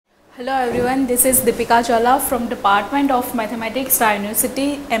Hello everyone, this is Deepika Chawla from Department of Mathematics, Star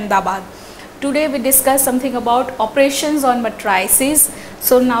University, Ahmedabad. Today we discuss something about operations on matrices.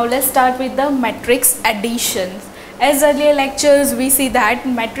 So now let's start with the matrix additions. As earlier lectures we see that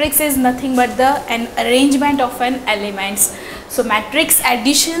matrix is nothing but an arrangement of an elements. So matrix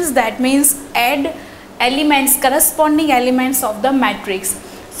additions, that means add elements, corresponding elements of the matrix.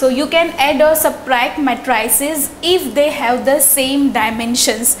 So you can add or subtract matrices if they have the same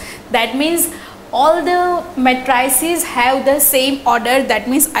dimensions. That means all the matrices have the same order, that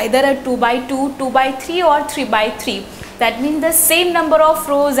means either a 2 by 2, 2 by 3 or 3 by 3. That means the same number of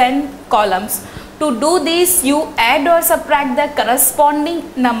rows and columns. To do this, you add or subtract the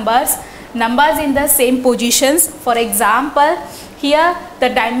corresponding numbers in the same positions. For example, here the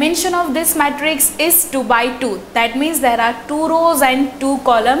dimension of this matrix is 2 by 2. That means there are 2 rows and 2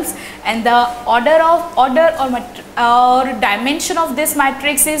 columns, and the order or dimension of this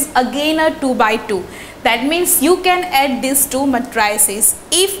matrix is again a 2 by 2. That means you can add these two matrices.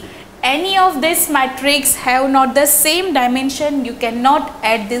 If any of this matrix have not the same dimension, you cannot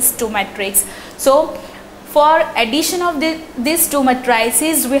add these two matrices. So for addition of these two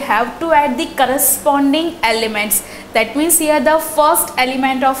matrices, we have to add the corresponding elements. That means here the first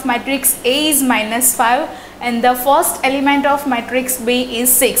element of matrix A is -5 and the first element of matrix B is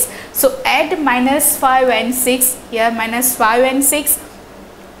 6. So add -5 and 6, here -5 and 6.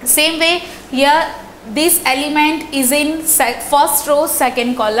 Same way here this element is in first row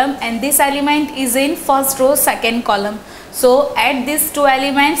second column and this element is in first row second column. So add these two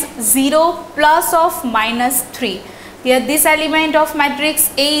elements, 0 plus of -3. Here this element of matrix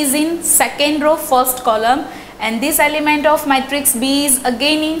A is in second row first column and this element of matrix B is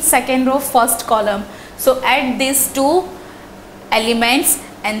again in second row first column. So add these two elements,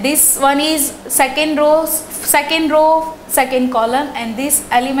 and this one is second row second column and this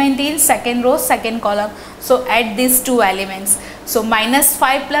element is second row second column. So add these two elements. So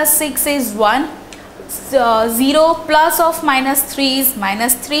 -5 plus 6 is 1. 0 plus of -3 is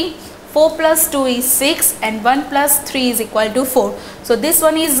 -3, 4 plus 2 is 6 and 1 plus 3 is equal to 4. So this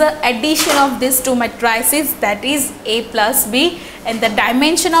one is the addition of these two matrices, that is A plus B, and the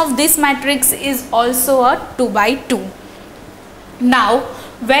dimension of this matrix is also a 2 by 2. Now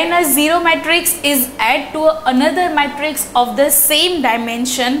when a 0 matrix is added to another matrix of the same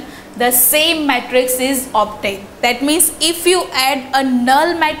dimension, the same matrix is obtained. That means if you add a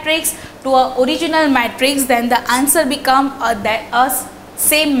null matrix to a original matrix, then the answer become a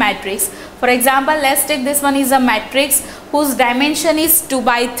same matrix. For example, let's take this one is a matrix whose dimension is 2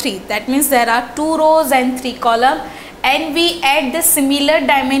 by 3. That means there are 2 rows and 3 columns, and we add the similar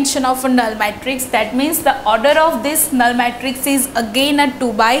dimension of a null matrix. That means the order of this null matrix is again a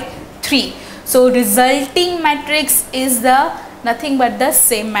 2 by 3. So resulting matrix is the nothing but the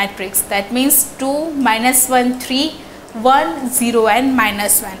same matrix. That means 2 -1 3 1 0 and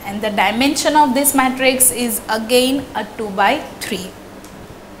 -1, and the dimension of this matrix is again a 2 by 3.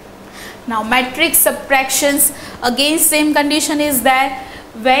 Now matrix subtractions, again same condition is that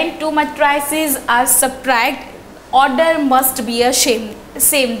when two matrices are subtracted, order must be a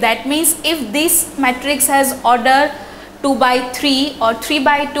same. That means if this matrix has order 2 by 3 or 3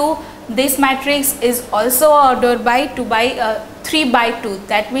 by 2, this matrix is also ordered by 3 by 2.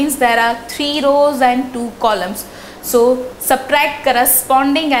 That means there are 3 rows and 2 columns. So subtract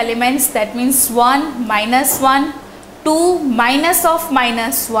corresponding elements, that means 1 -1, 2 minus of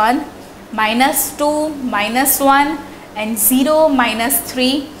 -1, -2 -1 and 0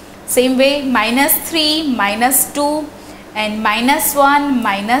 -3. Same way -3 -2 and -1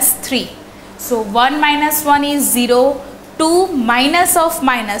 -3. So 1 -1 is 0, 2 minus of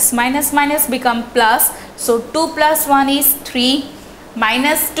minus become plus. So 2 plus 1 is 3,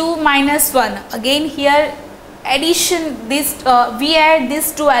 -2 -1. Again here addition, this we add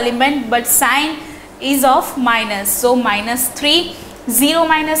these two elements but sign is of minus. So -3, 0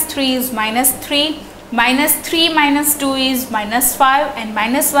 -3 is -3, -3 -2 is -5 and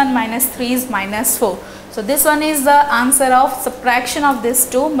 -1 -3 is -4. So this one is the answer of subtraction of these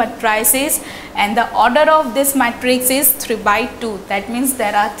two matrices, and the order of this matrix is 3 by 2. That means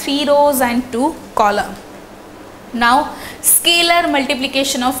there are 3 rows and 2 columns. Now scalar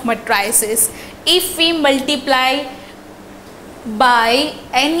multiplication of matrices. If we multiply by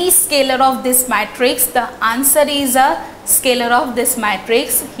any scalar of this matrix, the answer is a scalar of this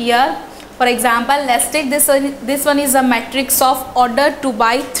matrix. Here for example, let's take this one is a matrix of order 2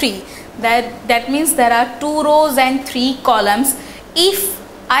 by 3. That means there are 2 rows and 3 columns. If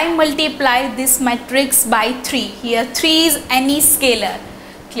I multiply this matrix by 3, here 3 is any scalar,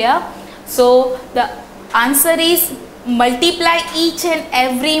 clear? So the answer is multiply each and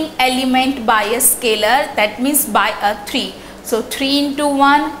every element by a scalar, that means by a 3. So 3 into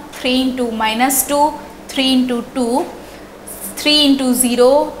 1, 3 into minus 2, 3 into 2, 3 into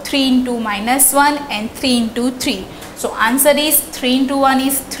 0, 3 into minus 1 and 3 into 3. So answer is 3 into 1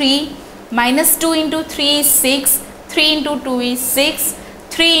 is 3, minus 2 into 3 is 6, 3 into 2 is 6,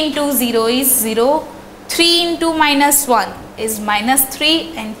 3 into 0 is 0, 3 into minus 1 is minus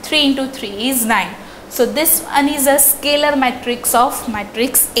 3 and 3 into 3 is 9. So this one is a scalar matrix of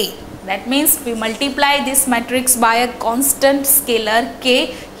matrix A. That means we multiply this matrix by a constant scalar k.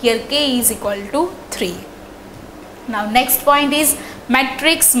 Here k is equal to 3. Now next point is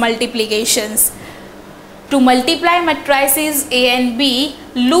matrix multiplications. To multiply matrices A and B,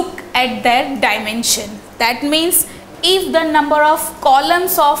 look at their dimension. That means if the number of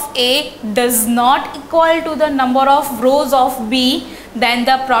columns of A does not equal to the number of rows of B, then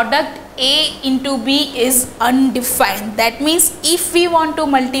the product A into B is undefined. That means if we want to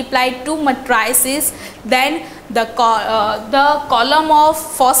multiply two matrices, then the column of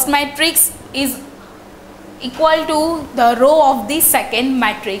first matrix is equal to the row of the second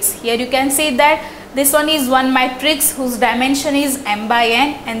matrix. Here you can see that this one is one matrix whose dimension is m by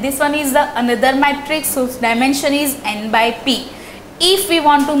n, and this one is the another matrix whose dimension is n by p. If we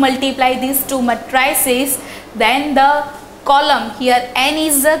want to multiply these two matrices, then the column, here n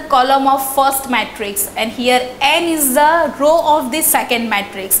is the column of first matrix and here n is the row of the second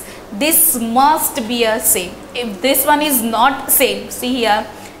matrix. This must be a same. If this one is not same, see here,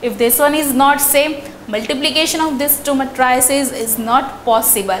 if this one is not same, multiplication of these two matrices is not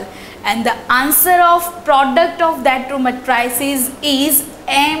possible, and the answer of product of that two matrices is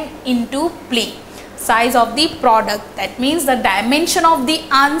m into p, size of the product. That means the dimension of the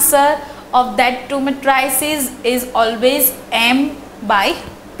answer of that two matrices is always m by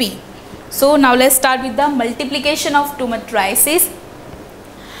p. So now let's start with the multiplication of two matrices.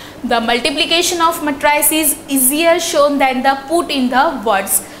 The multiplication of matrices is here shown than the put in the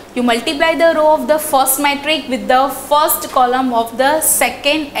words. You multiply the row of the first matrix with the first column of the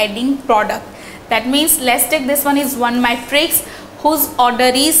second adding product. That means let's take this one is one matrix whose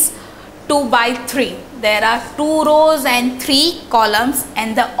order is 2 by 3. There are 2 rows and 3 columns,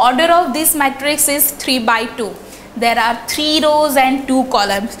 and the order of this matrix is 3 by 2. There are 3 rows and 2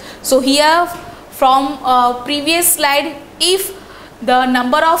 columns. So here from previous slide, if the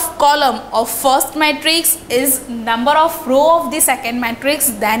number of column of first matrix is number of row of the second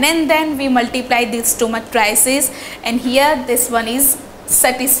matrix, then and then we multiply these two matrices, and here this one is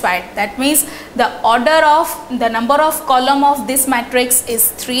satisfied. That means the order of the number of column of this matrix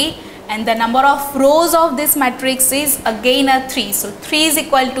is 3 and the number of rows of this matrix is again a 3. So 3 is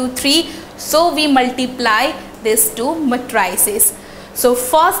equal to 3. So we multiply these two matrices. So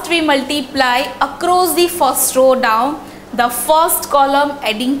first we multiply across the first row down the first column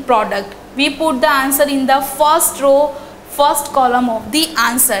adding product. We put the answer in the first row, first column of the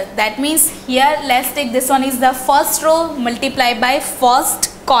answer. That means here let's take this one is the first row, multiply by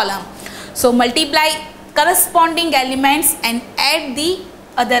first column. So multiply corresponding elements and add the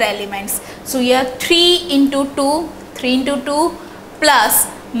other elements. So here 3 into 2, 3 into 2 plus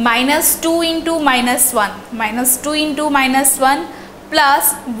minus 2 into minus 1, minus 2 into minus 1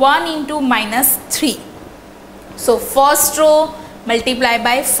 plus 1 into minus 3. So first row multiply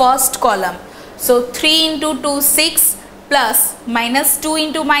by first column. So 3 into 2 6 plus minus 2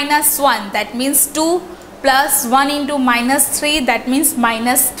 into minus 1, that means 2 plus 1 into minus 3, that means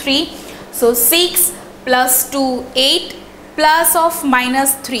minus 3. So 6 plus 2 8 plus of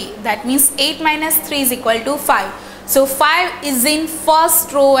minus 3, that means 8 minus 3 is equal to 5. So 5 is in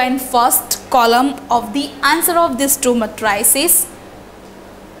first row and first column of the answer of these two matrices.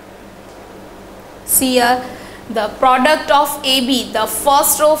 See here, the product of AB, the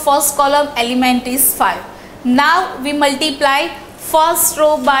first row first column element is 5. Now we multiply first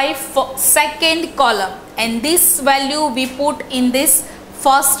row by second column, and this value we put in this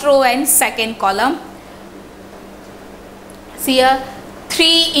first row and second column. See here,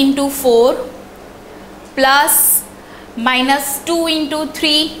 3 into 4 plus minus 2 into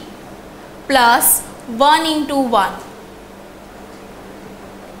 3 plus 1 into 1.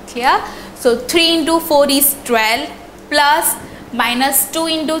 Clear? So 3 into 4 is 12 plus minus 2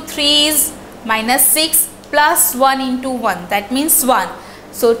 into 3 is minus 6 plus 1 into 1, that means 1.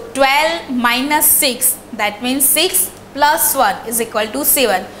 So 12 minus 6, that means 6 plus 1 is equal to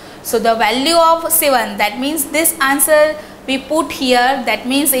 7. So the value of 7, that means this answer we put here, that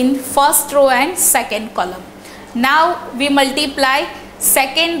means in first row and second column. Now we multiply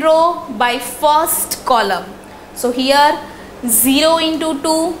second row by first column. So here 0 into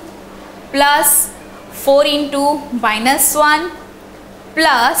 2 plus 4 into minus 1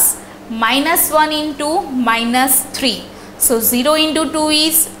 plus minus 1 into minus 3. So 0 into 2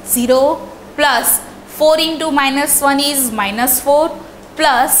 is 0 plus 4 into minus 1 is minus 4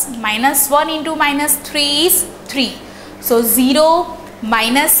 plus minus 1 into minus 3 is 3. So 0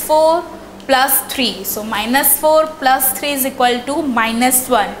 minus 4 plus 3. So minus 4 plus 3 is equal to minus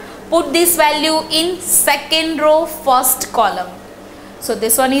 1. Put this value in second row first column. So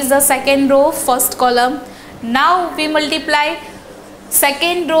this one is the second row first column. Now we multiply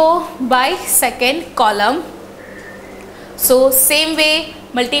second row by second column. So same way,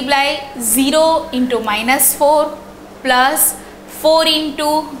 multiply 0 into minus 4 plus 4 into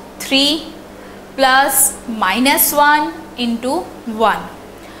 3 plus minus 1 into 1.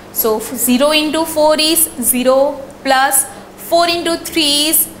 So 0 into 4 is 0 plus 4 into 3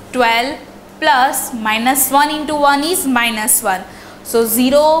 is 12 plus minus 1 into 1 is minus 1. So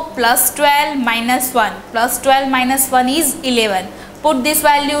 0 plus 12 minus 1 plus 12 minus 1 is 11. Put this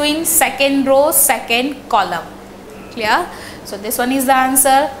value in second row second column. Clear? So this one is the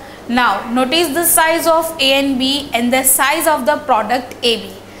answer. Now notice the size of A and B and the size of the product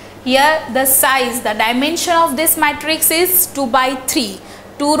AB. Here the size, the dimension of this matrix is 2 by 3.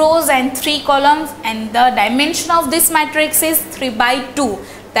 2 rows and 3 columns, and the dimension of this matrix is 3 by 2.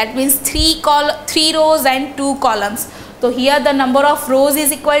 That means 3 rows and 2 columns. So here the number of rows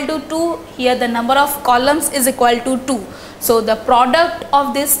is equal to 2. Here the number of columns is equal to 2. So the product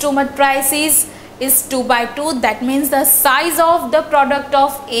of these two matrices is 2 by 2. That means the size of the product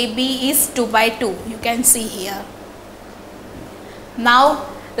of AB is 2 by 2. You can see here. Now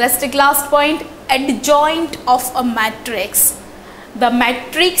let's take last point, adjoint of a matrix. The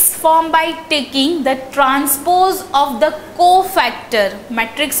matrix formed by taking the transpose of the cofactor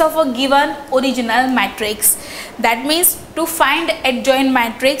matrix of a given original matrix. That means to find adjoint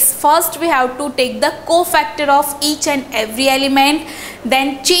matrix, first we have to take the cofactor of each and every element,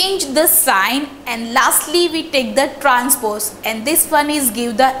 then change the sign, and lastly we take the transpose, and this one is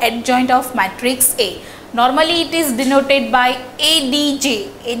give the adjoint of matrix A. Normally it is denoted by ADJ.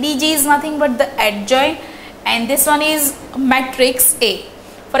 ADJ is nothing but the adjoint, and this one is matrix A.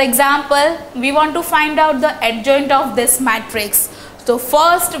 For example, we want to find out the adjoint of this matrix. So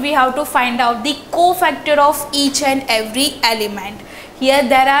first we have to find out the cofactor of each and every element. Here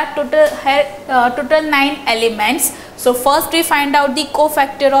there are total 9 elements. So first we find out the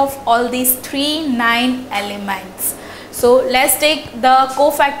cofactor of all these 9 elements. So let's take the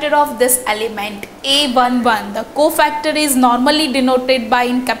cofactor of this element A11. The cofactor is normally denoted by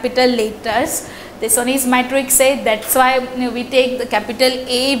in capital letters. This one is matrix A, that's why we take the capital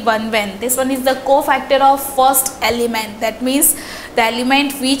A11. This one is the cofactor of first element. That means the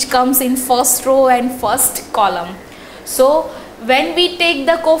element which comes in first row and first column. So when we take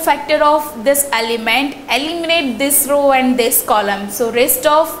the cofactor of this element, eliminate this row and this column. So rest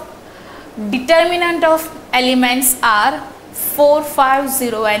of determinant of elements are 4, 5,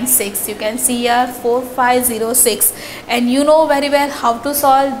 0 and 6. You can see here 4, 5, 0, 6, and you know very well how to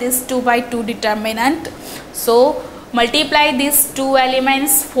solve this 2 by 2 determinant. So multiply these two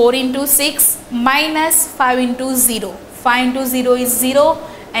elements, 4 into 6 minus 5 into 0. 5 into 0 is 0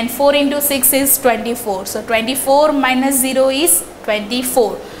 and 4 into 6 is 24. So 24 minus 0 is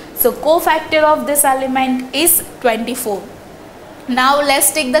 24. So cofactor of this element is 24. Now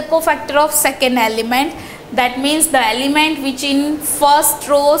let's take the cofactor of second element. That means the element which in first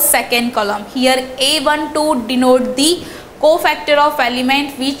row second column. Here A12 denote the cofactor of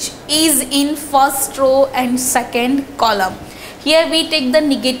element which is in first row and second column. Here we take the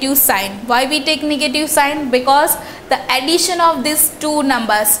negative sign. Why we take negative sign? Because the addition of these two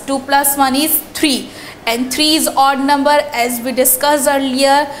numbers, 2 plus 1 is 3, and 3 is odd number, as we discussed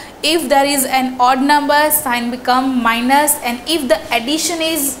earlier. If there is an odd number, sign become minus, and if the addition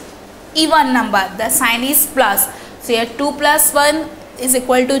is even number, the sign is plus. So here 2 plus 1 is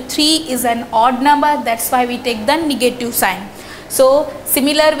equal to 3 is an odd number, that's why we take the negative sign. So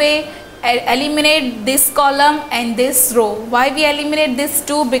similar way, eliminate this column and this row. Why we eliminate this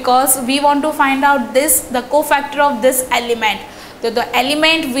 2? Because we want to find out this, the cofactor of this element. The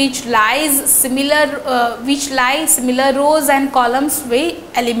element which lies similar rows and columns we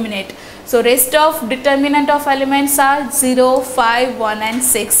eliminate. So rest of determinant of elements are 0, 5, 1 and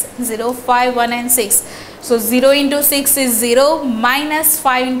 6. 0, 5, 1 and 6. So 0 into 6 is 0, minus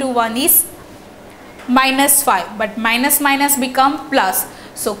 5 into 1 is minus 5, but minus minus become plus.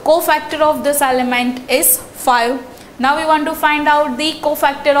 So cofactor of this element is 5. Now we want to find out the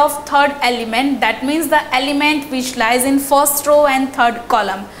cofactor of third element. That means the element which lies in first row and third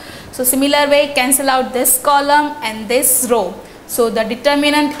column. So similar way, cancel out this column and this row. So the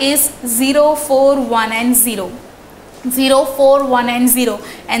determinant is 0, 4, 1 and 0. 0, 4, 1 and 0,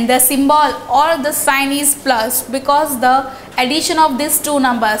 and the symbol or the sign is plus, because the addition of these two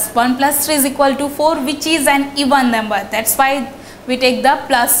numbers 1 plus 3 is equal to 4, which is an even number. That's why we take the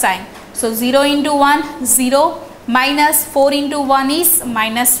plus sign. So 0 into 1 0, minus 4 into 1 is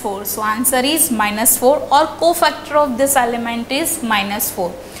minus 4. So answer is minus 4, or cofactor of this element is minus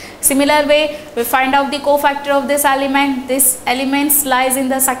 4. Similar way, we find out the cofactor of this element. This element lies in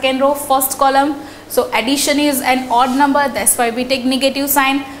the second row, first column. So addition is an odd number, that's why we take negative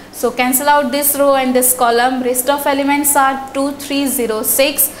sign. So cancel out this row and this column. Rest of elements are 2, 3, 0,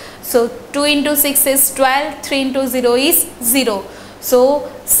 6. So 2 into 6 is 12, 3 into 0 is 0.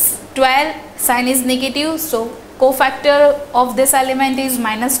 So 12, sign is negative. So cofactor of this element is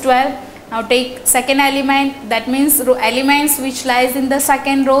minus 12. Now take second element, that means row elements which lies in the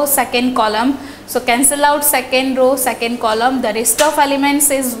second row, second column. So cancel out second row, second column. The rest of elements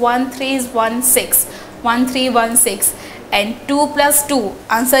is 1, 3 is 1, 6. 1, 3, 1, 6. And 2 plus 2,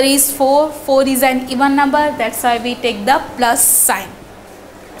 answer is 4. 4 is an even number, that's why we take the plus sign.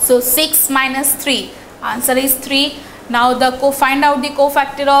 So 6 minus 3, answer is 3. Now find out the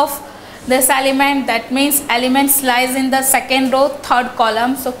cofactor of this element, that means elements lies in the second row, third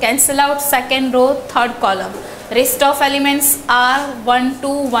column. So cancel out second row, third column. Rest of elements are 1, 2,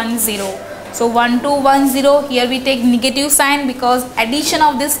 1, 0. So 1, 2, 1, 0, here we take negative sign because addition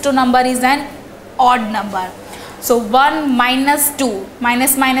of this two number is an odd number. So 1 minus 2,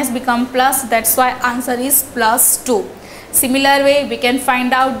 minus minus become plus, that's why answer is plus 2. Similar way, we can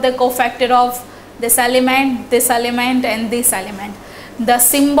find out the cofactor of this element and this element. The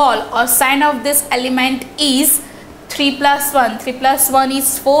symbol or sign of this element is 3 plus 1. 3 plus 1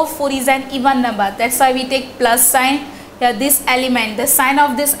 is 4. 4 is an even number. That's why we take plus sign. Here this element, the sign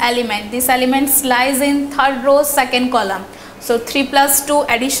of this element lies in third row, second column. So 3 plus 2,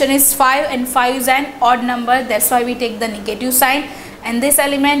 addition is 5, and 5 is an odd number. That's why we take the negative sign. And this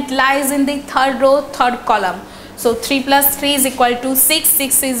element lies in the third row, third column. So 3 plus 3 is equal to 6.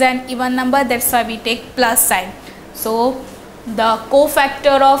 6 is an even number. That's why we take plus sign. So the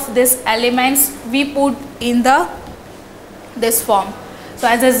cofactor of this elements we put in this form. So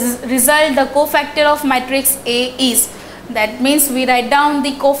as a result, the cofactor of matrix A is, that means we write down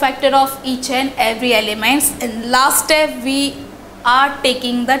the cofactor of each and every elements. In last step we are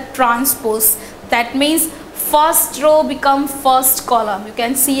taking the transpose. That means first row become first column. You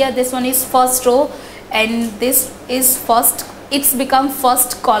can see here this one is first row and this is first, it's become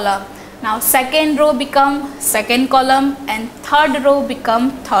first column. Now second row become second column and third row become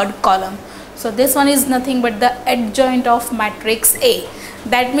third column. So this one is nothing but the adjoint of matrix A.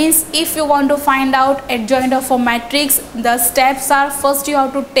 That means if you want to find out adjoint of a matrix, the steps are, first you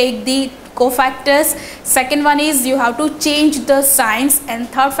have to take the cofactors, second one is you have to change the signs, and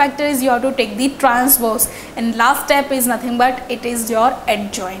third factor is you have to take the transpose, and last step is nothing but it is your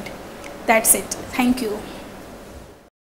adjoint. That's it. Thank you.